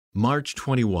March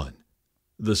 21,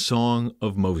 the Song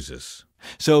of Moses.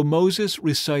 So Moses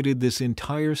recited this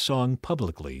entire song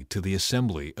publicly to the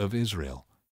assembly of Israel.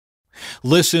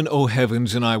 Listen, O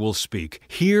heavens, and I will speak.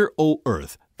 Hear, O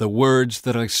earth, the words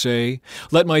that I say.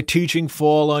 Let my teaching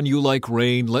fall on you like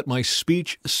rain. Let my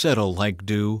speech settle like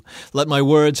dew. Let my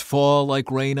words fall like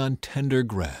rain on tender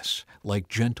grass, like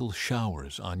gentle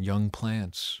showers on young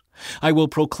plants. I will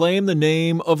proclaim the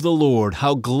name of the Lord.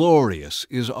 How glorious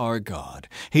is our God.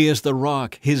 He is the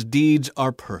rock. His deeds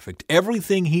are perfect.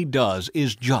 Everything he does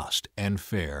is just and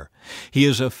fair. He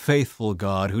is a faithful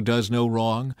God who does no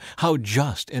wrong. How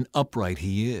just and upright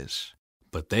he is.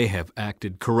 But they have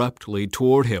acted corruptly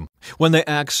toward him. When they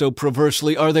act so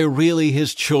perversely, are they really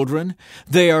his children?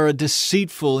 They are a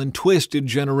deceitful and twisted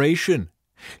generation.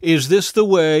 Is this the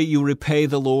way you repay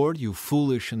the Lord, you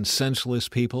foolish and senseless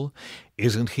people?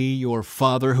 Isn't he your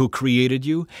Father who created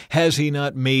you? Has he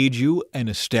not made you and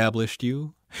established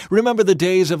you? Remember the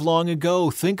days of long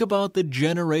ago. Think about the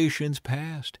generations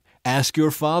past. Ask your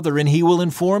father, and he will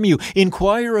inform you.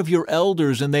 Inquire of your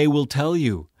elders, and they will tell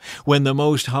you. When the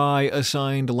Most High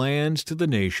assigned lands to the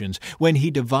nations, when he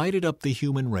divided up the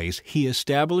human race, he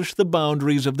established the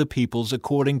boundaries of the peoples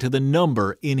according to the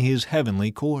number in his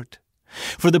heavenly court.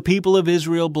 For the people of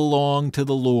Israel belong to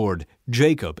the Lord.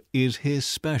 Jacob is his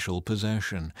special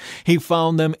possession. He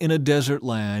found them in a desert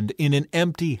land, in an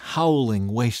empty,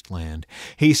 howling wasteland.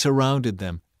 He surrounded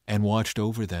them and watched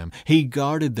over them. He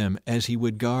guarded them as he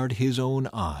would guard his own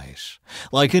eyes.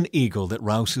 Like an eagle that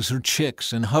rouses her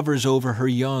chicks and hovers over her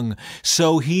young,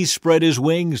 so he spread his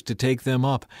wings to take them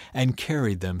up and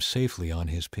carried them safely on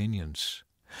his pinions.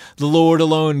 The Lord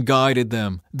alone guided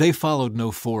them. They followed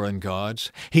no foreign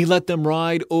gods. He let them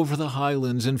ride over the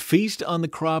highlands and feast on the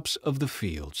crops of the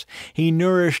fields. He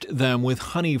nourished them with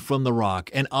honey from the rock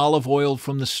and olive oil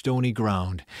from the stony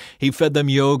ground. He fed them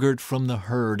yogurt from the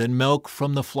herd and milk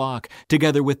from the flock,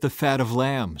 together with the fat of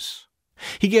lambs.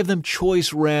 He gave them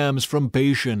choice rams from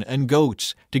Bashan and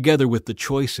goats, together with the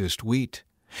choicest wheat.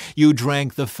 You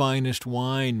drank the finest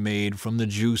wine made from the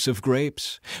juice of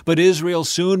grapes. But Israel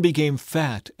soon became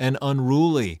fat and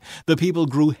unruly. The people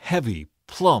grew heavy,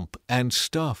 plump, and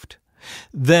stuffed.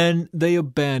 Then they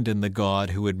abandoned the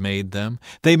God who had made them.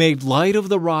 They made light of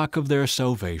the rock of their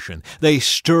salvation. They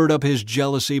stirred up his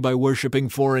jealousy by worshiping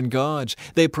foreign gods.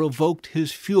 They provoked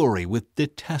his fury with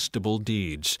detestable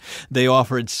deeds. They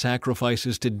offered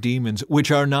sacrifices to demons, which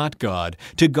are not God,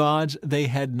 to gods they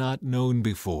had not known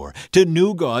before, to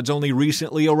new gods only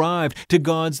recently arrived, to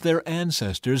gods their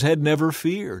ancestors had never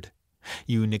feared.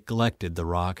 You neglected the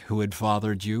rock who had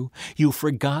fathered you. You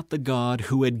forgot the God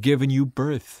who had given you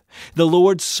birth. The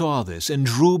Lord saw this and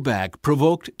drew back,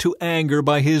 provoked to anger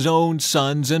by his own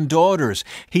sons and daughters.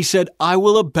 He said, I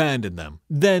will abandon them,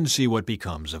 then see what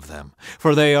becomes of them.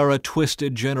 For they are a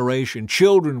twisted generation,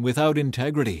 children without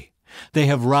integrity. They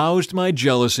have roused my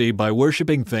jealousy by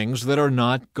worshiping things that are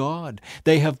not God.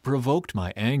 They have provoked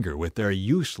my anger with their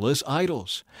useless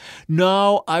idols.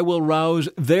 Now I will rouse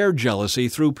their jealousy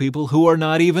through people who are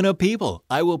not even a people.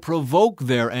 I will provoke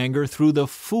their anger through the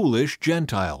foolish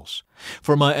Gentiles.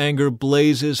 For my anger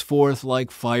blazes forth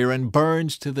like fire and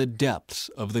burns to the depths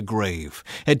of the grave.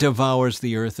 It devours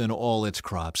the earth and all its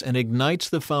crops and ignites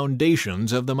the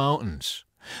foundations of the mountains.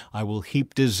 I will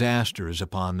heap disasters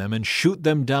upon them and shoot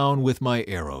them down with my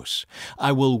arrows.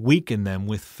 I will weaken them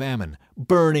with famine,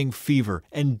 burning fever,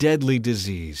 and deadly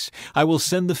disease. I will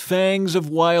send the fangs of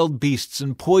wild beasts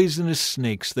and poisonous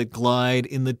snakes that glide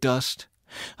in the dust.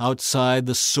 Outside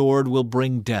the sword will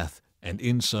bring death, and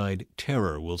inside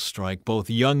terror will strike both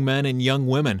young men and young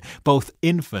women, both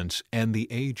infants and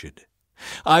the aged.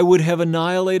 I would have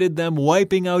annihilated them,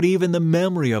 wiping out even the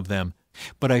memory of them.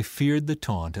 But I feared the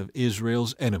taunt of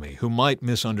Israel's enemy, who might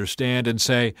misunderstand and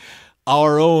say,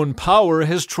 Our own power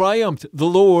has triumphed. The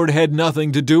Lord had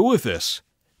nothing to do with this.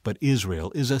 But Israel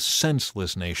is a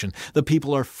senseless nation. The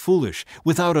people are foolish,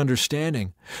 without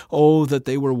understanding. Oh, that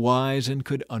they were wise and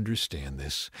could understand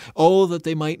this. Oh, that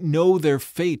they might know their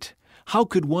fate. How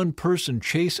could one person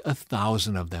chase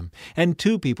 1,000 of them, and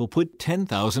 2 people put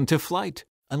 10,000 to flight,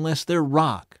 unless their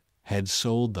rock had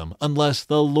sold them, unless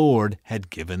the Lord had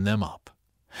given them up?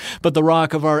 But the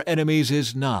rock of our enemies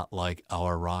is not like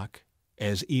our rock,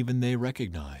 as even they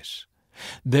recognize.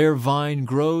 Their vine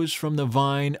grows from the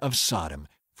vine of Sodom,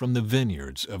 from the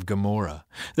vineyards of Gomorrah.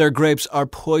 Their grapes are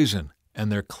poison,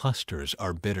 and their clusters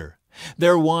are bitter.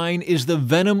 Their wine is the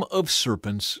venom of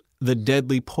serpents, the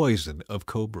deadly poison of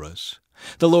cobras.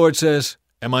 The Lord says,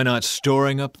 Am I not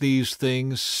storing up these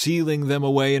things, sealing them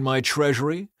away in my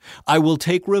treasury? I will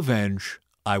take revenge.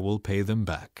 I will pay them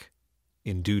back.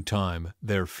 In due time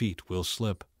their feet will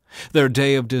slip. Their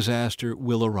day of disaster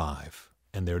will arrive,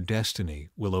 and their destiny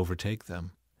will overtake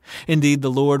them. Indeed,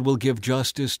 the Lord will give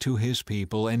justice to His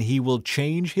people, and He will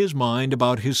change His mind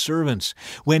about His servants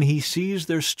when He sees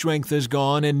their strength is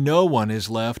gone and no one is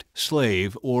left,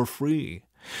 slave or free.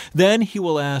 Then He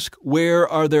will ask, where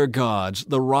are their gods,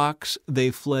 the rocks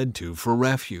they fled to for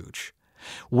refuge?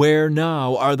 Where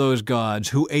now are those gods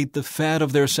who ate the fat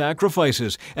of their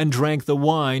sacrifices and drank the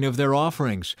wine of their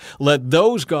offerings? Let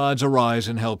those gods arise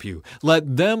and help you.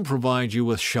 Let them provide you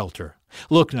with shelter.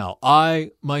 Look now,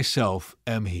 I myself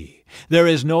am He. There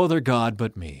is no other God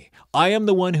but me. I am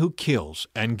the one who kills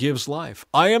and gives life.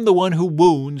 I am the one who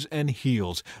wounds and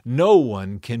heals. No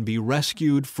one can be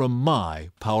rescued from my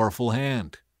powerful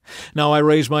hand. Now I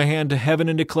raise my hand to heaven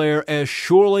and declare, as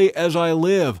surely as I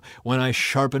live, when I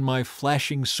sharpen my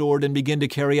flashing sword and begin to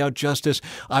carry out justice,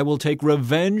 I will take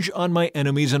revenge on my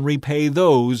enemies and repay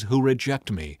those who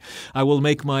reject me. I will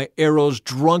make my arrows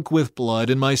drunk with blood,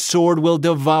 and my sword will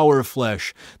devour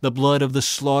flesh, the blood of the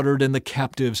slaughtered and the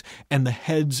captives, and the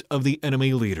heads of the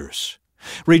enemy leaders.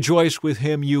 Rejoice with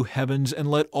Him, you heavens, and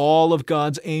let all of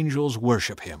God's angels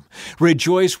worship Him.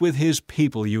 Rejoice with His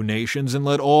people, you nations, and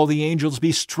let all the angels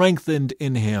be strengthened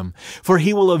in Him. For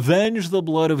He will avenge the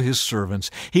blood of His servants.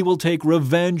 He will take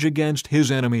revenge against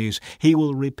His enemies. He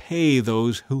will repay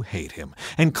those who hate Him,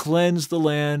 and cleanse the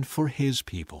land for His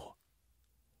people.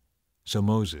 So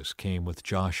Moses came with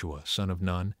Joshua, son of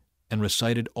Nun, and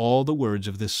recited all the words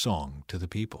of this song to the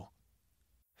people.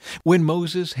 When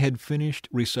Moses had finished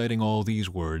reciting all these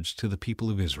words to the people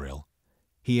of Israel,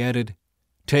 he added,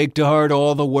 Take to heart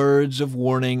all the words of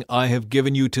warning I have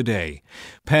given you today.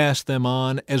 Pass them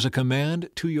on as a command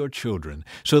to your children,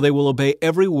 so they will obey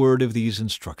every word of these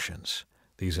instructions.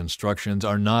 These instructions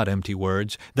are not empty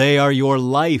words. They are your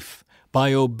life.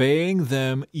 By obeying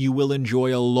them, you will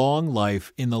enjoy a long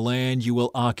life in the land you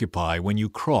will occupy when you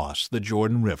cross the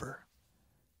Jordan River.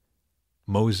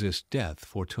 Moses' death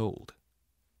foretold.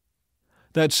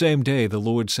 That same day the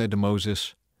Lord said to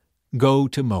Moses, Go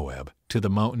to Moab, to the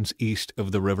mountains east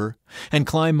of the river, and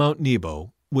climb Mount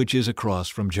Nebo, which is across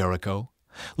from Jericho.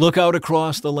 Look out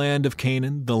across the land of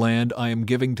Canaan, the land I am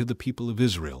giving to the people of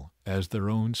Israel as their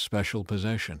own special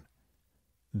possession.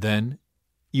 Then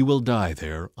you will die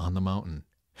there on the mountain.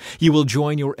 You will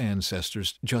join your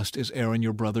ancestors, just as Aaron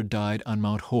your brother died on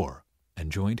Mount Hor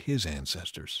and joined his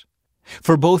ancestors.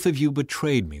 For both of you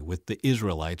betrayed me with the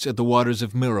Israelites at the waters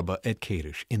of Meribah at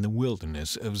Kadesh in the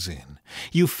wilderness of Zin.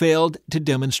 You failed to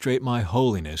demonstrate my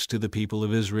holiness to the people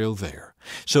of Israel there.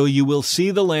 So you will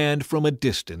see the land from a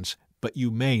distance, but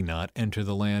you may not enter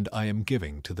the land I am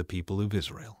giving to the people of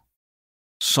Israel.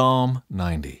 Psalm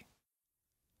 90.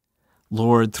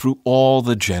 Lord, through all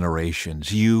the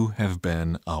generations, you have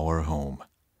been our home.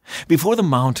 Before the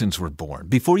mountains were born,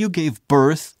 before you gave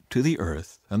birth to the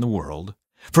earth and the world,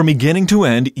 from beginning to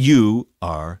end, you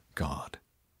are God.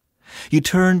 You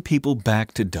turn people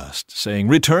back to dust, saying,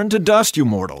 Return to dust, you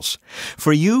mortals.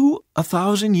 For you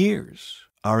 1,000 years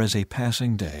are as a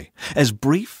passing day, as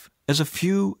brief as a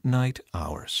few night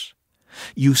hours.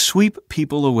 You sweep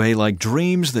people away like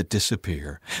dreams that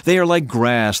disappear. They are like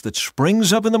grass that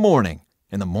springs up in the morning.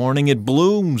 In the morning it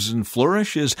blooms and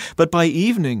flourishes, but by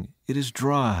evening it is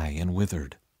dry and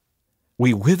withered.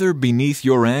 We wither beneath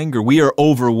your anger. We are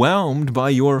overwhelmed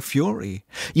by your fury.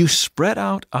 You spread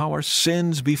out our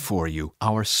sins before you,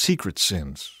 our secret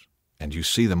sins, and you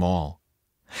see them all.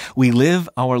 We live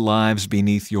our lives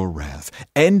beneath your wrath,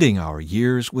 ending our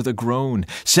years with a groan.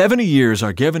 70 years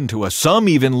are given to us. Some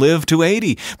even live to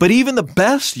 80. But even the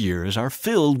best years are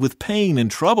filled with pain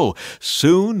and trouble.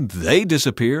 Soon they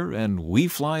disappear and we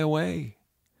fly away.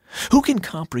 Who can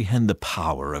comprehend the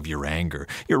power of your anger?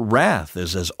 Your wrath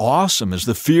is as awesome as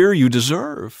the fear you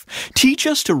deserve. Teach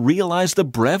us to realize the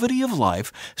brevity of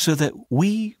life so that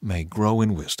we may grow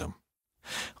in wisdom.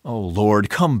 O Lord,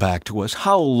 come back to us.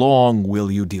 How long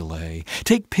will you delay?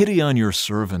 Take pity on your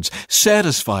servants.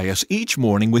 Satisfy us each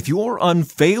morning with your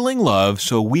unfailing love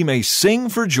so we may sing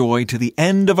for joy to the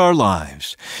end of our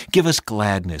lives. Give us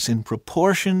gladness in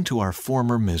proportion to our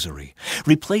former misery.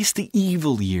 Replace the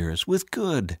evil years with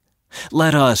good.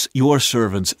 Let us, your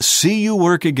servants, see you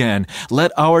work again.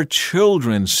 Let our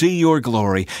children see your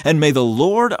glory. And may the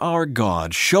Lord our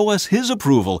God show us his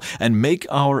approval and make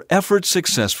our efforts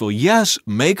successful. Yes,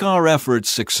 make our efforts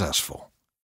successful.